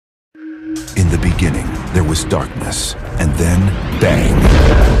beginning, there was darkness, and then, bang,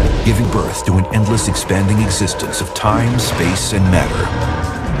 giving birth to an endless expanding existence of time, space, and matter.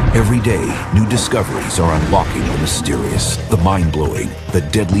 Every day, new discoveries are unlocking the mysterious, the mind-blowing, the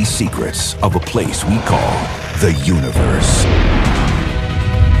deadly secrets of a place we call the universe.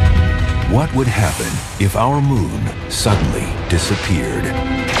 What would happen if our moon suddenly disappeared?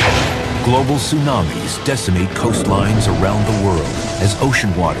 Global tsunamis decimate coastlines around the world as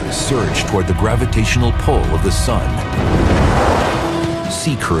ocean waters surge toward the gravitational pull of the sun.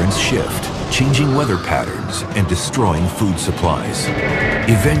 Sea currents shift, changing weather patterns and destroying food supplies.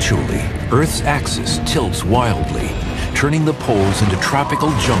 Eventually, Earth's axis tilts wildly, turning the poles into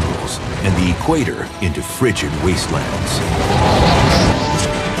tropical jungles and the equator into frigid wastelands.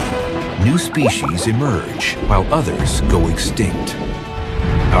 New species emerge while others go extinct.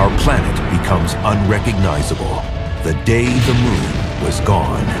 Our planet becomes unrecognizable the day the moon was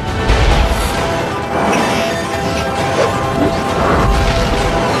gone.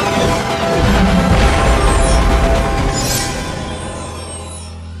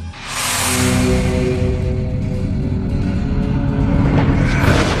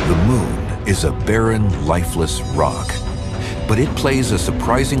 The moon is a barren, lifeless rock, but it plays a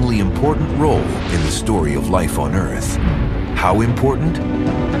surprisingly important role in the story of life on Earth. How important?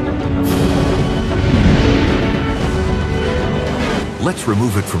 Let's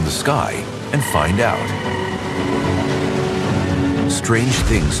remove it from the sky and find out. Strange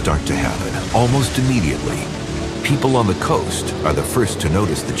things start to happen almost immediately. People on the coast are the first to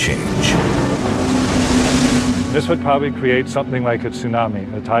notice the change. This would probably create something like a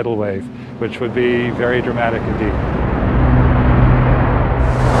tsunami, a tidal wave, which would be very dramatic indeed.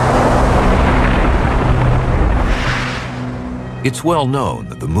 It's well known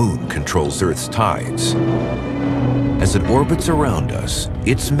that the moon controls Earth's tides. As it orbits around us,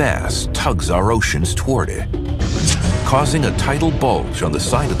 its mass tugs our oceans toward it, causing a tidal bulge on the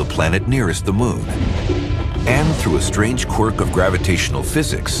side of the planet nearest the moon. And through a strange quirk of gravitational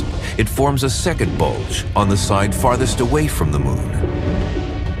physics, it forms a second bulge on the side farthest away from the moon.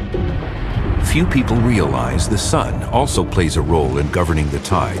 Few people realize the sun also plays a role in governing the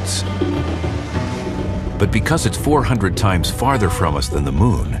tides. But because it's 400 times farther from us than the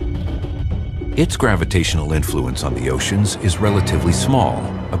moon, its gravitational influence on the oceans is relatively small,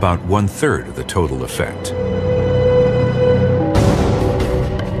 about 1/3 of the total effect.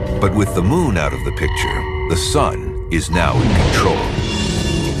 But with the moon out of the picture, the sun is now in control.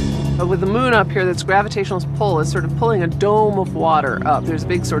 But with the moon up here, its gravitational pull is sort of pulling a dome of water up. There's a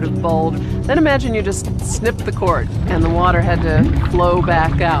big sort of bulge. Then imagine you just snipped the cord and the water had to flow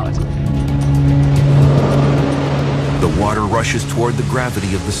back out. The water rushes toward the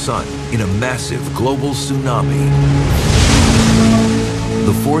gravity of the sun in a massive global tsunami.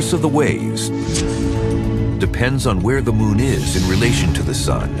 The force of the waves depends on where the moon is in relation to the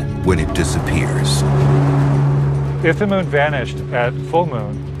sun when it disappears. If the moon vanished at full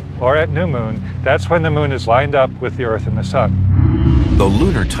moon or at new moon, that's when the moon is lined up with the Earth and the sun. The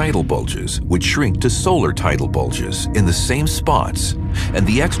lunar tidal bulges would shrink to solar tidal bulges in the same spots, and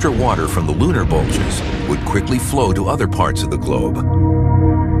the extra water from the lunar bulges would quickly flow to other parts of the globe.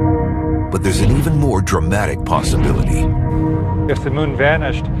 But there's an even more dramatic possibility. If the moon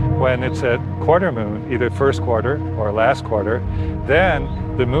vanished when it's at quarter moon, either first quarter or last quarter, then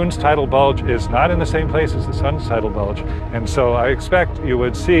the moon's tidal bulge is not in the same place as the sun's tidal bulge. And so I expect you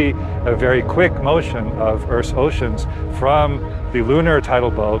would see a very quick motion of Earth's oceans from the lunar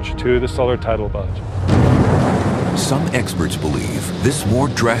tidal bulge to the solar tidal bulge. Some experts believe this more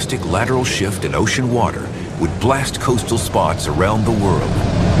drastic lateral shift in ocean water would blast coastal spots around the world.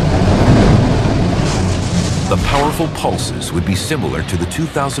 The powerful pulses would be similar to the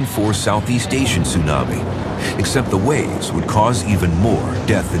 2004 Southeast Asian tsunami, except the waves would cause even more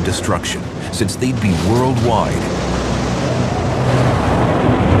death and destruction, since they'd be worldwide.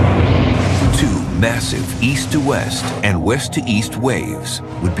 Two massive east-to-west and west-to-east waves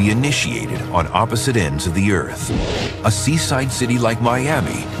would be initiated on opposite ends of the Earth. A seaside city like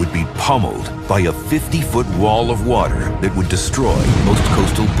Miami would be pummeled by a 50-foot wall of water that would destroy most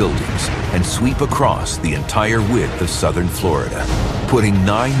coastal buildings and sweep across the entire width of southern Florida, putting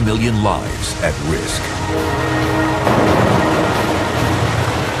 9 million lives at risk.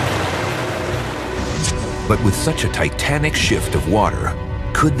 But with such a titanic shift of water,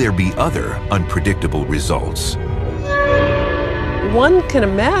 could there be other unpredictable results? One can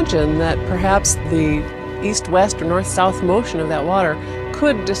imagine that perhaps the east-west or north-south motion of that water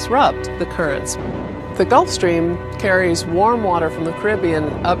could disrupt the currents. The Gulf Stream carries warm water from the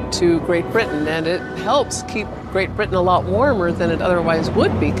Caribbean up to Great Britain, and it helps keep Great Britain a lot warmer than it otherwise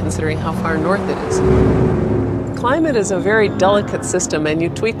would be, considering how far north it is. Climate is a very delicate system, and you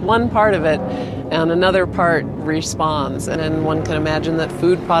tweak one part of it and another part responds. And then one can imagine that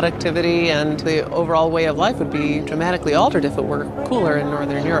food productivity and the overall way of life would be dramatically altered if it were cooler in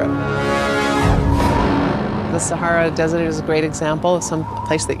northern Europe. The Sahara Desert is a great example of some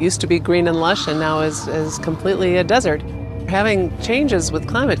place that used to be green and lush and now is completely a desert. Having changes with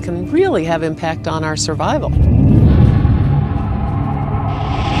climate can really have impact on our survival.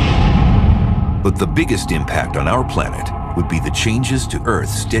 But the biggest impact on our planet would be the changes to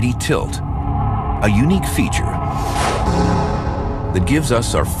Earth's steady tilt, a unique feature that gives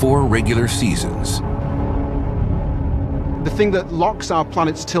us our 4 regular seasons. The thing that locks our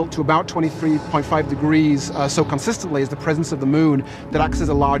planet's tilt to about 23.5 degrees so consistently is the presence of the moon that acts as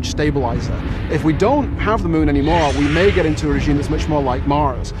a large stabilizer. If we don't have the moon anymore, we may get into a regime that's much more like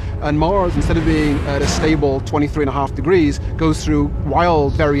Mars. And Mars, instead of being at a stable 23.5 degrees, goes through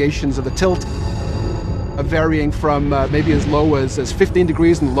wild variations of the tilt, varying from maybe as low as 15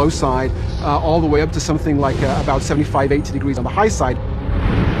 degrees on the low side, all the way up to something like about 75, 80 degrees on the high side.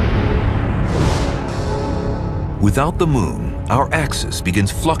 Without the moon, our axis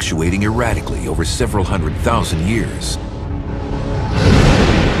begins fluctuating erratically over several 100,000 years.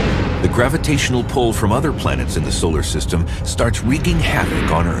 The gravitational pull from other planets in the solar system starts wreaking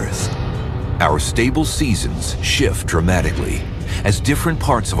havoc on Earth. Our stable seasons shift dramatically as different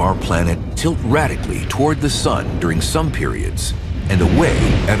parts of our planet tilt radically toward the sun during some periods and away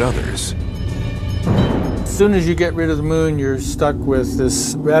at others. As soon as you get rid of the moon, you're stuck with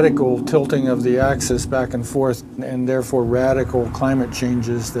this radical tilting of the axis back and forth, and therefore radical climate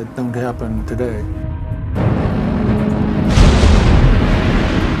changes that don't happen today.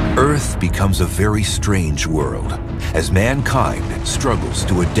 Earth becomes a very strange world as mankind struggles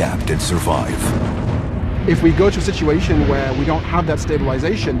to adapt and survive. If we go to a situation where we don't have that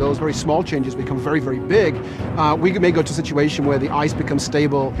stabilization, those very small changes become very, very big. We may go to a situation where the ice becomes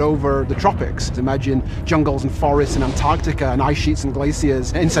stable over the tropics. Imagine jungles and forests in Antarctica and ice sheets and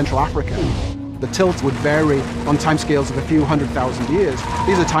glaciers in Central Africa. The tilt would vary on timescales of a few 100,000 years.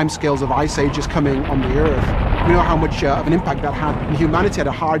 These are timescales of ice ages coming on the Earth. We know how much of an impact that had, and humanity had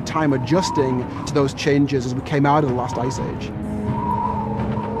a hard time adjusting to those changes as we came out of the last ice age.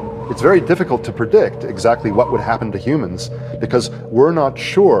 It's very difficult to predict exactly what would happen to humans because we're not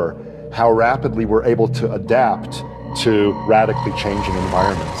sure how rapidly we're able to adapt to radically changing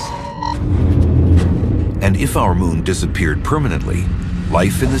environments. And if our moon disappeared permanently,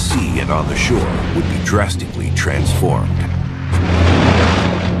 life in the sea and on the shore would be drastically transformed.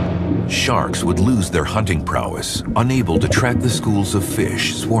 Sharks would lose their hunting prowess, unable to track the schools of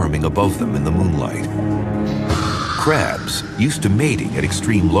fish swarming above them in the moonlight. Crabs, used to mating at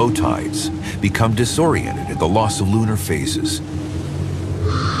extreme low tides, become disoriented at the loss of lunar phases.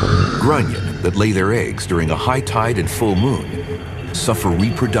 Grunion, that lay their eggs during a high tide and full moon, suffer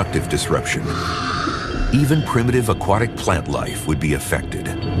reproductive disruption. Even primitive aquatic plant life would be affected.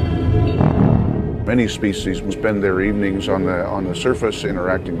 Many species will spend their evenings on the surface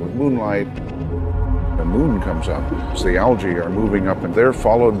interacting with moonlight. The moon comes up, so the algae are moving up, and they're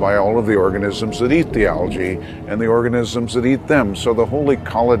followed by all of the organisms that eat the algae and the organisms that eat them. So the whole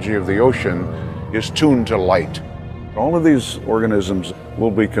ecology of the ocean is tuned to light. All of these organisms will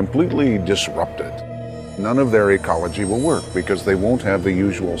be completely disrupted. None of their ecology will work because they won't have the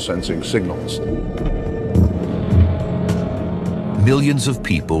usual sensing signals. Millions of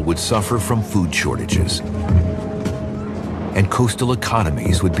people would suffer from food shortages, and coastal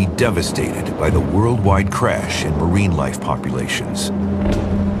economies would be devastated by the worldwide crash in marine life populations.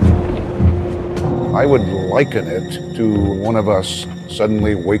 I would liken it to one of us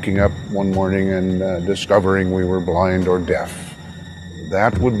suddenly waking up one morning and discovering we were blind or deaf.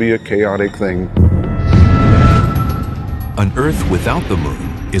 That would be a chaotic thing. An Earth without the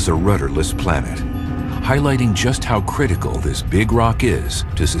moon is a rudderless planet, highlighting just how critical this big rock is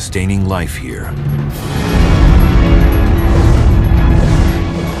to sustaining life here.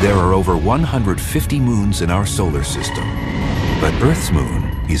 There are over 150 moons in our solar system, but Earth's moon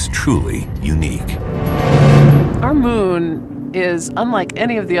is truly unique. Our moon is unlike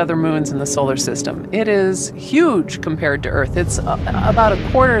any of the other moons in the solar system. It is huge compared to Earth. It's about a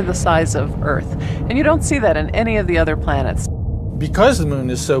quarter the size of Earth, and you don't see that in any of the other planets. Because the moon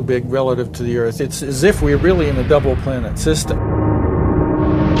is so big relative to the Earth, it's as if we're really in a double planet system.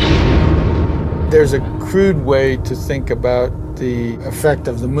 There's a crude way to think about the effect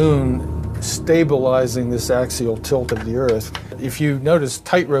of the moon stabilizing this axial tilt of the Earth. If you notice,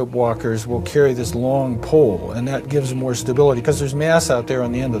 tightrope walkers will carry this long pole, and that gives more stability because there's mass out there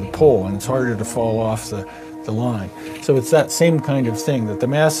on the end of the pole, and it's harder to fall off the the line. So it's that same kind of thing, that the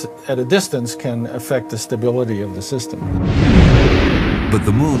mass at a distance can affect the stability of the system. But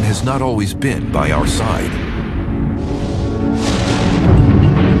the moon has not always been by our side.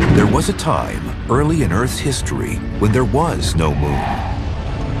 There was a time early in Earth's history when there was no moon.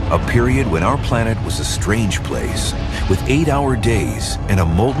 A period when our planet was a strange place, with 8-hour days and a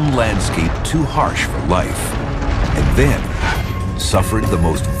molten landscape too harsh for life. And then suffered the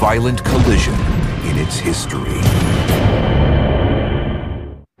most violent collision in its history.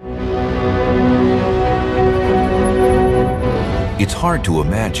 It's hard to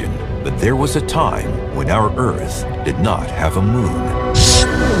imagine, but there was a time when our Earth did not have a moon.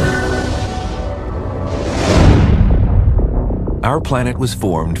 Our planet was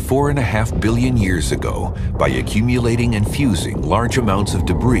formed 4.5 billion years ago by accumulating and fusing large amounts of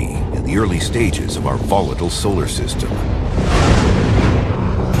debris in the early stages of our volatile solar system.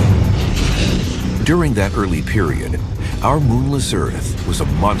 During that early period, our moonless Earth was a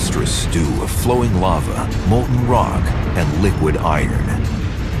monstrous stew of flowing lava, molten rock, and liquid iron.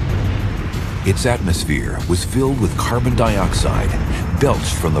 Its atmosphere was filled with carbon dioxide,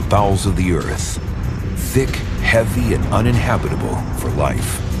 belched from the bowels of the Earth. Thick, heavy, and uninhabitable for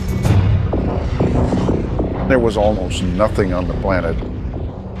life. There was almost nothing on the planet.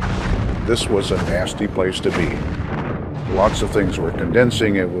 This was a nasty place to be. Lots of things were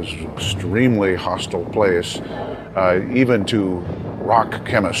condensing. It was an extremely hostile place, even to rock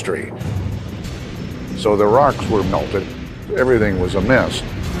chemistry. So the rocks were melted. Everything was a mess.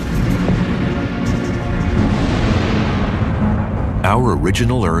 Our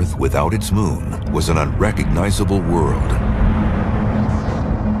original Earth without its moon was an unrecognizable world.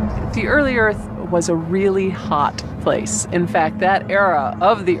 The early Earth was a really hot place. In fact, that era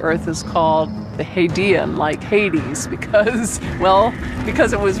of the Earth is called the Hadean, like Hades, because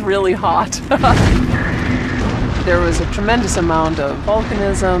it was really hot. There was a tremendous amount of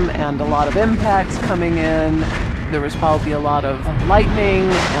volcanism and a lot of impacts coming in. There was probably a lot of lightning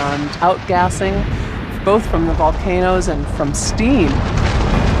and outgassing, both from the volcanoes and from steam.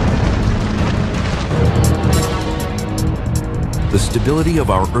 The stability of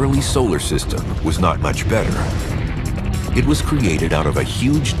our early solar system was not much better. It was created out of a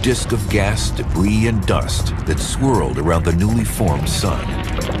huge disk of gas, debris, and dust that swirled around the newly formed sun.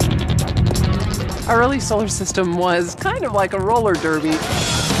 Our early solar system was kind of like a roller derby.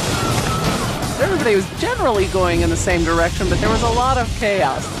 Everybody was generally going in the same direction, but there was a lot of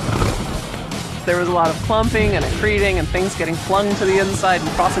chaos. There was a lot of clumping and accreting and things getting flung to the inside and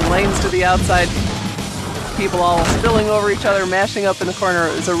crossing lanes to the outside. People all spilling over each other, mashing up in the corner.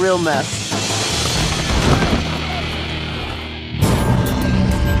 It was a real mess.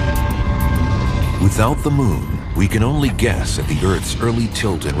 Without the moon, we can only guess at the Earth's early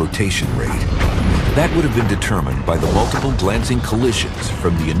tilt and rotation rate. That would have been determined by the multiple glancing collisions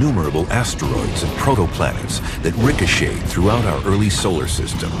from the innumerable asteroids and protoplanets that ricocheted throughout our early solar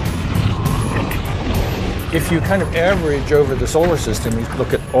system. If you kind of average over the solar system, you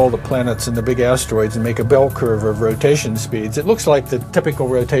look at all the planets and the big asteroids and make a bell curve of rotation speeds, it looks like the typical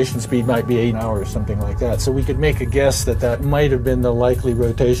rotation speed might be 8 hours, something like that. So we could make a guess that that might have been the likely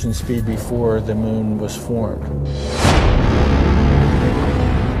rotation speed before the moon was formed.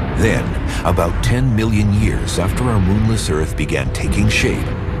 Then, about 10 million years after our moonless Earth began taking shape,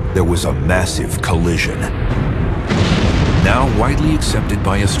 there was a massive collision. Now widely accepted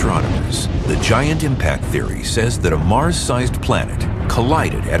by astronomers, the giant impact theory says that a Mars-sized planet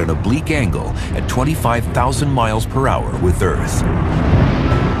collided at an oblique angle at 25,000 miles per hour with Earth.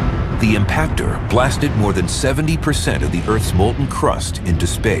 The impactor blasted more than 70% of the Earth's molten crust into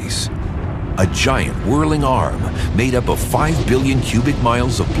space. A giant whirling arm made up of 5 billion cubic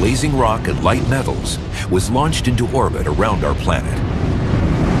miles of blazing rock and light metals was launched into orbit around our planet.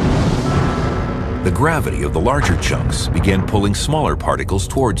 The gravity of the larger chunks began pulling smaller particles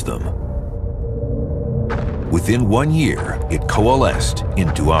towards them. Within 1 year, it coalesced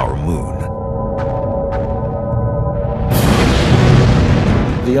into our moon.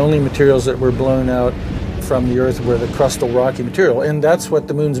 The only materials that were blown out from the Earth were the crustal rocky material, and that's what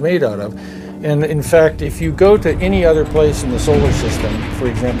the moon's made out of. And in fact, if you go to any other place in the solar system, for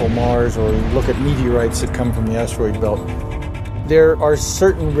example Mars, or you look at meteorites that come from the asteroid belt, there are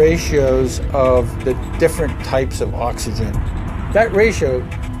certain ratios of the different types of oxygen. That ratio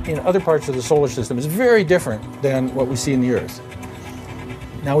in other parts of the solar system is very different than what we see in the Earth.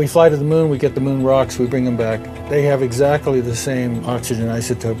 Now we fly to the moon, we get the moon rocks, we bring them back. They have exactly the same oxygen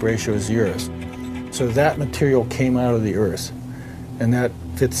isotope ratio as the Earth. So that material came out of the Earth, and that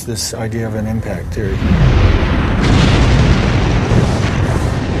fits this idea of an impact theory.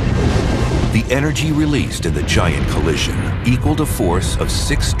 The energy released in the giant collision equaled a force of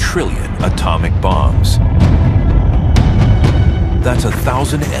 6 trillion atomic bombs. That's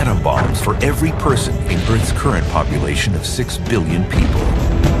 1,000 atom bombs for every person in Earth's current population of 6 billion people.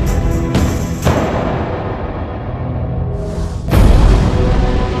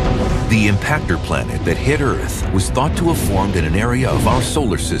 The impactor planet that hit Earth was thought to have formed in an area of our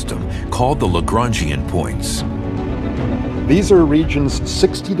solar system called the Lagrangian points. These are regions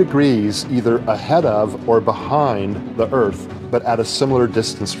 60 degrees either ahead of or behind the Earth, but at a similar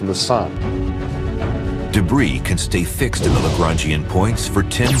distance from the Sun. Debris can stay fixed in the Lagrangian points for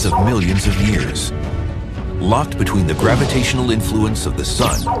tens of millions of years, locked between the gravitational influence of the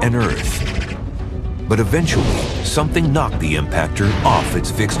Sun and Earth. But eventually, something knocked the impactor off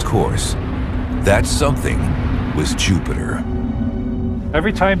its fixed course. That something was Jupiter.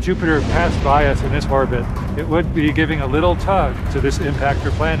 Every time Jupiter passed by us in its orbit, it would be giving a little tug to this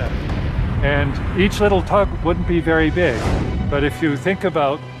impactor planet. And each little tug wouldn't be very big. But if you think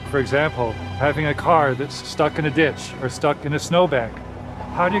about, for example, having a car that's stuck in a ditch or stuck in a snowbank,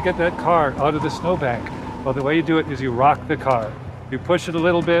 how do you get that car out of the snowbank? Well, the way you do it is you rock the car. You push it a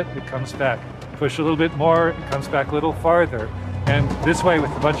little bit, it comes back. Push a little bit more, it comes back a little farther. And this way,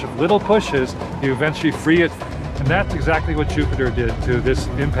 with a bunch of little pushes, you eventually free it. And that's exactly what Jupiter did to this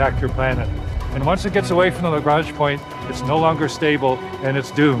impactor planet. And once it gets away from the Lagrange point, it's no longer stable and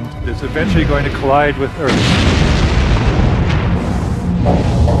it's doomed. It's eventually going to collide with Earth.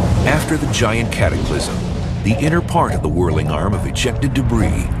 After the giant cataclysm, the inner part of the whirling arm of ejected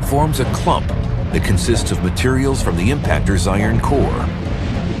debris forms a clump that consists of materials from the impactor's iron core.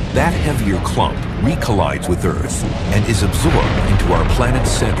 That heavier clump recollides with Earth and is absorbed into our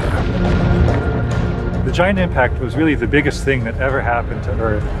planet's center. The giant impact was really the biggest thing that ever happened to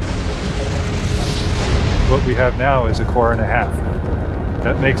Earth. What we have now is a core and a half.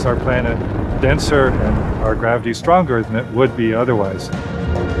 That makes our planet denser and our gravity stronger than it would be otherwise.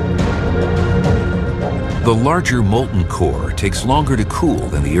 The larger molten core takes longer to cool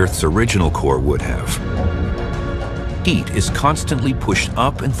than the Earth's original core would have. Heat is constantly pushed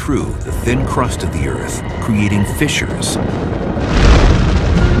up and through the thin crust of the Earth, creating fissures.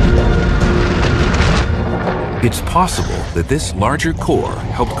 It's possible that this larger core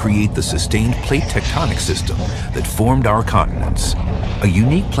helped create the sustained plate tectonic system that formed our continents, a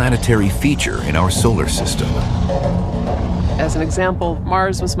unique planetary feature in our solar system. As an example,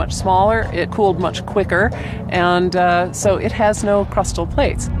 Mars was much smaller, it cooled much quicker, and so it has no crustal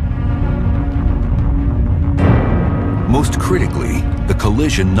plates. Most critically, the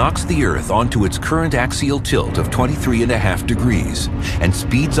collision knocks the Earth onto its current axial tilt of 23.5 degrees and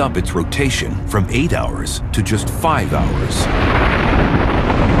speeds up its rotation from 8 hours to just 5 hours.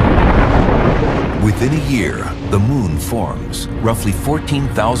 Within a year, the Moon forms, roughly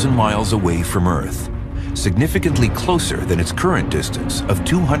 14,000 miles away from Earth, significantly closer than its current distance of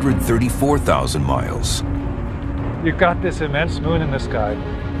 234,000 miles. You've got this immense moon in the sky,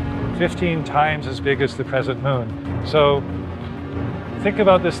 15 times as big as the present moon. So think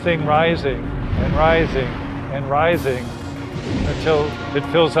about this thing rising and rising and rising until it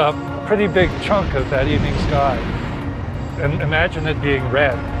fills up a pretty big chunk of that evening sky. And imagine it being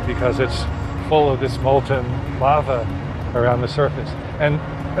red because it's full of this molten lava around the surface. And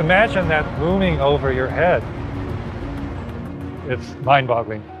imagine that looming over your head. It's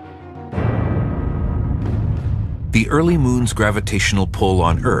mind-boggling. The early moon's gravitational pull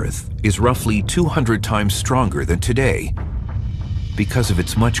on Earth is roughly 200 times stronger than today because of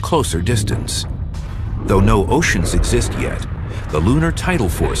its much closer distance. Though no oceans exist yet, the lunar tidal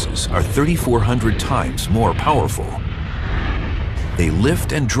forces are 3,400 times more powerful. They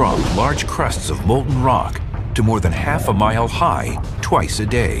lift and drop large crusts of molten rock to more than half a mile high twice a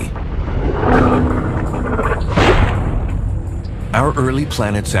day. Our early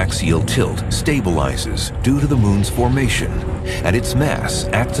planet's axial tilt stabilizes due to the moon's formation, and its mass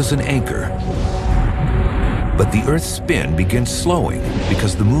acts as an anchor. But the Earth's spin begins slowing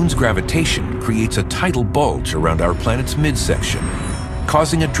because the moon's gravitation creates a tidal bulge around our planet's midsection,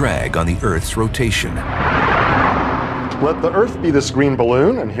 causing a drag on the Earth's rotation. Let the Earth be this green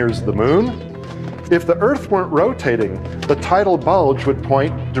balloon, and here's the moon. If the Earth weren't rotating, the tidal bulge would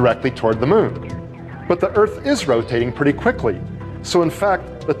point directly toward the moon. But the Earth is rotating pretty quickly. So in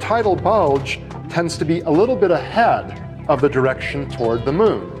fact, the tidal bulge tends to be a little bit ahead of the direction toward the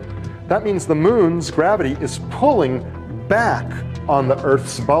moon. That means the moon's gravity is pulling back on the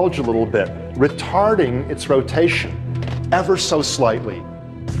Earth's bulge a little bit, retarding its rotation ever so slightly.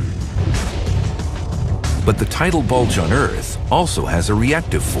 But the tidal bulge on Earth also has a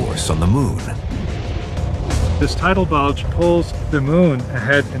reactive force on the moon. This tidal bulge pulls the moon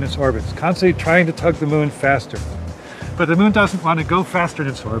ahead in its orbit. It's constantly trying to tug the moon faster. But the moon doesn't want to go faster in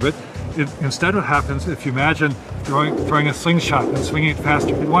its orbit. Instead, what happens, if you imagine throwing a slingshot and swinging it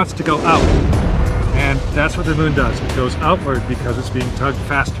faster, it wants to go out. And that's what the moon does. It goes outward because it's being tugged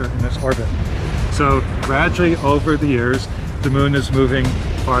faster in its orbit. So gradually over the years, the moon is moving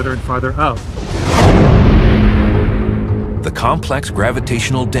farther and farther out. The complex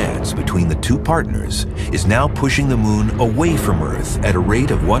gravitational dance between the two partners is now pushing the moon away from Earth at a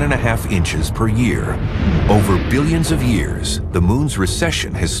rate of 1.5 inches per year. Over billions of years, the moon's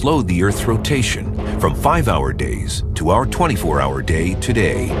recession has slowed the Earth's rotation from 5-hour days to our 24-hour day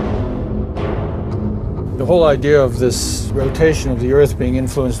today. The whole idea of this rotation of the Earth being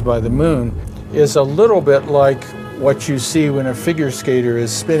influenced by the moon is a little bit like what you see when a figure skater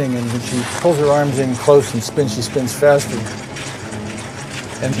is spinning, and when she pulls her arms in close and spins, she spins faster.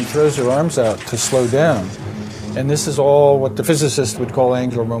 And she throws her arms out to slow down. And this is all what the physicists would call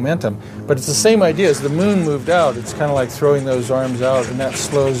angular momentum. But it's the same idea. As the moon moved out, it's kind of like throwing those arms out, and that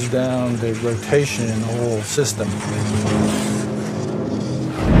slows down the rotation in the whole system.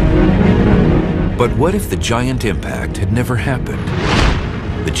 But what if the giant impact had never happened?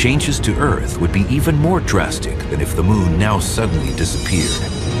 The changes to Earth would be even more drastic than if the moon now suddenly disappeared.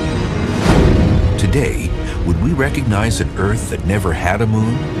 Today, would we recognize an Earth that never had a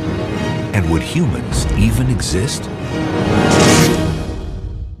moon? And would humans even exist?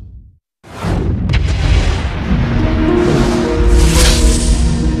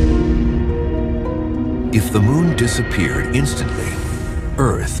 If the moon disappeared instantly,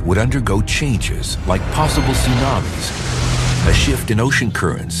 Earth would undergo changes like possible tsunamis, a shift in ocean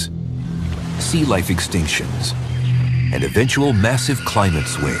currents, sea life extinctions, and eventual massive climate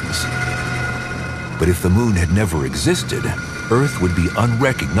swings. But if the moon had never existed, Earth would be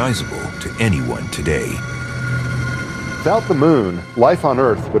unrecognizable to anyone today. Without the moon, life on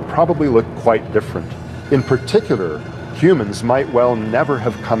Earth would probably look quite different. In particular, humans might well never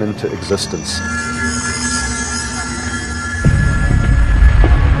have come into existence.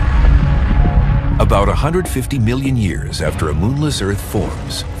 About 150 million years after a moonless Earth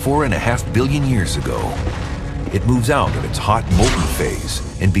forms, 4.5 billion years ago, it moves out of its hot molten phase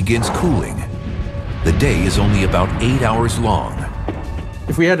and begins cooling. The day is only about 8 hours long.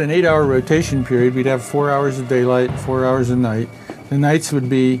 If we had an 8-hour rotation period, we'd have 4 hours of daylight, 4 hours of night. The nights would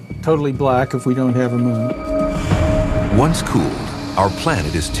be totally black if we don't have a moon. Once cooled, our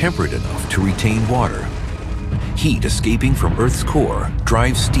planet is temperate enough to retain water. Heat escaping from Earth's core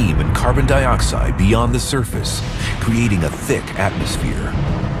drives steam and carbon dioxide beyond the surface, creating a thick atmosphere.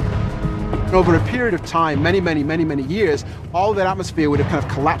 Over a period of time, many years, all that atmosphere would have kind of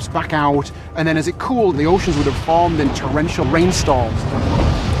collapsed back out, and then as it cooled, the oceans would have formed in torrential rainstorms.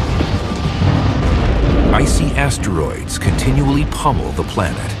 Icy asteroids continually pummel the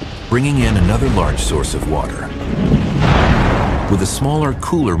planet, bringing in another large source of water. With a smaller,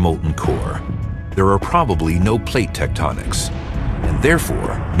 cooler molten core, there are probably no plate tectonics, and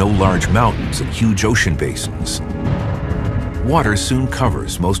therefore no large mountains and huge ocean basins. Water soon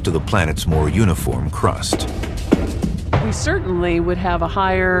covers most of the planet's more uniform crust. We certainly would have a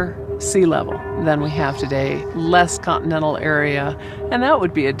higher sea level than we have today, less continental area, and that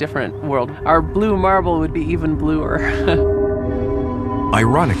would be a different world. Our blue marble would be even bluer.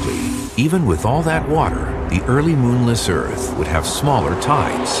 Ironically, even with all that water, the early moonless Earth would have smaller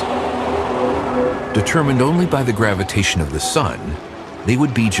tides. Determined only by the gravitation of the sun, they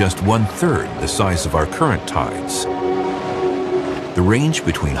would be just 1/3 the size of our current tides. The range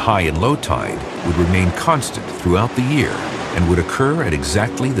between high and low tide would remain constant throughout the year and would occur at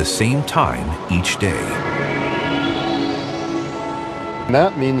exactly the same time each day. And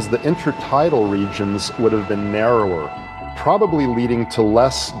that means the intertidal regions would have been narrower, probably leading to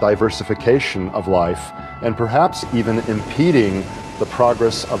less diversification of life and perhaps even impeding the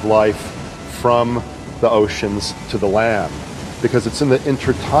progress of life from the oceans to the land, because it's in the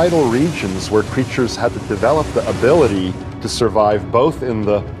intertidal regions where creatures had to develop the ability to survive both in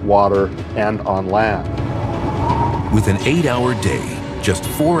the water and on land. With an 8-hour day, just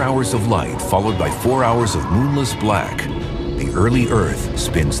 4 hours of light followed by 4 hours of moonless black, the early Earth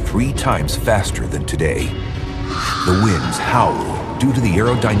spins 3 times faster than today. The winds howl due to the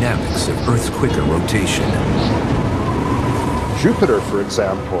aerodynamics of Earth's quicker rotation. Jupiter, for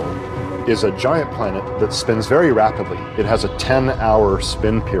example, is a giant planet that spins very rapidly. It has a 10-hour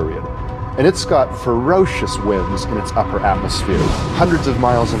spin period, and it's got ferocious winds in its upper atmosphere, hundreds of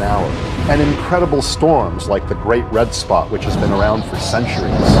miles an hour, and incredible storms like the Great Red Spot, which has been around for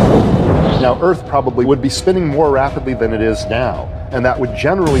centuries. Now, Earth probably would be spinning more rapidly than it is now, and that would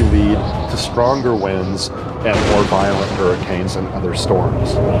generally lead to stronger winds and more violent hurricanes and other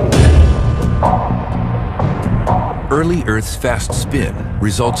storms. Early Earth's fast spin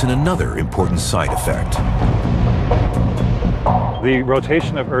results in another important side effect. The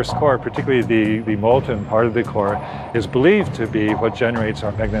rotation of Earth's core, particularly the molten part of the core, is believed to be what generates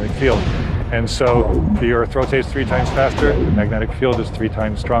our magnetic field. And so the Earth rotates 3 times faster, the magnetic field is 3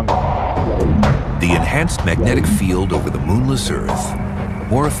 times stronger. The enhanced magnetic field over the moonless Earth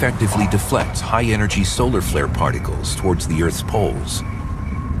more effectively deflects high-energy solar flare particles towards the Earth's poles,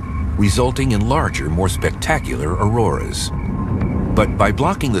 resulting in larger, more spectacular auroras. But by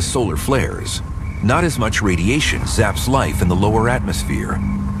blocking the solar flares, not as much radiation zaps life in the lower atmosphere,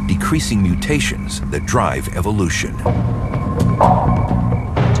 decreasing mutations that drive evolution.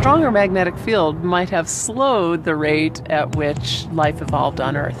 Stronger magnetic field might have slowed the rate at which life evolved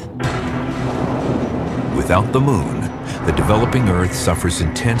on Earth. Without the moon, the developing Earth suffers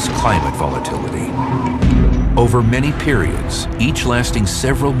intense climate volatility. Over many periods, each lasting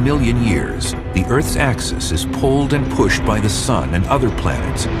several million years, the Earth's axis is pulled and pushed by the sun and other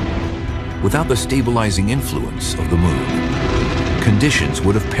planets. Without the stabilizing influence of the moon, conditions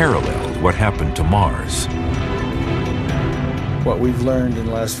would have paralleled what happened to Mars. What we've learned in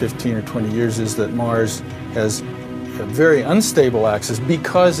the last 15 or 20 years is that Mars has a very unstable axis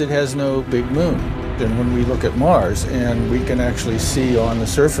because it has no big moon. And when we look at Mars, and we can actually see on the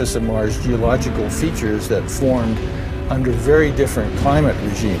surface of Mars geological features that formed under very different climate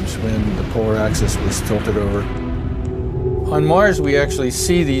regimes when the polar axis was tilted over. On Mars, we actually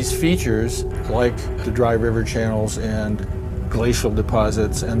see these features like the dry river channels and glacial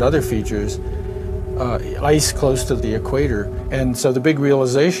deposits and other features, ice close to the equator. And so the big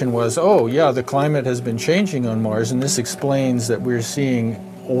realization was, oh yeah, the climate has been changing on Mars, and this explains that we're seeing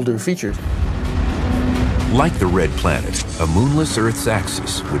older features. Like the red planet, a moonless Earth's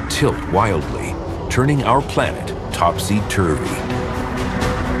axis would tilt wildly, turning our planet topsy-turvy.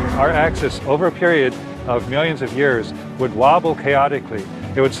 Our axis, over a period of millions of years, would wobble chaotically.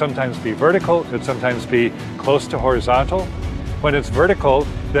 It would sometimes be vertical, it would sometimes be close to horizontal. When it's vertical,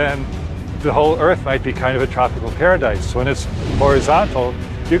 then the whole Earth might be kind of a tropical paradise. When it's horizontal,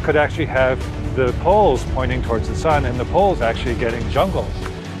 you could actually have the poles pointing towards the sun and the poles actually getting jungles.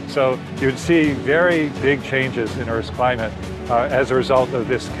 So you'd see very big changes in Earth's climate as a result of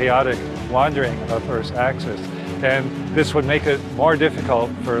this chaotic wandering of Earth's axis. And this would make it more difficult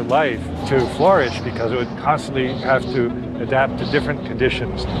for life to flourish because it would constantly have to adapt to different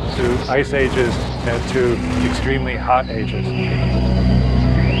conditions, to ice ages and to extremely hot ages.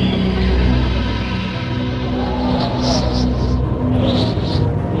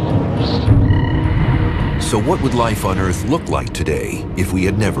 So what would life on Earth look like today if we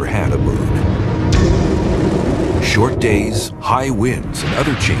had never had a moon? Short days, high winds, and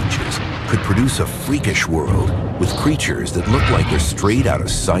other changes could produce a freakish world with creatures that look like they're straight out of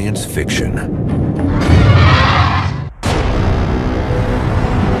science fiction.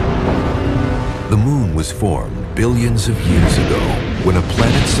 The moon was formed billions of years ago when a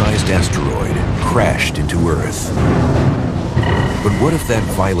planet-sized asteroid crashed into Earth. But what if that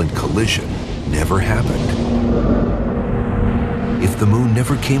violent collision never happened? If the moon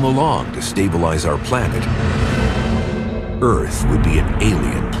never came along to stabilize our planet, Earth would be an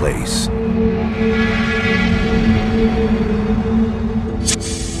alien place.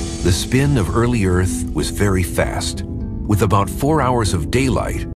 The spin of early Earth was very fast. With about 4 hours of daylight,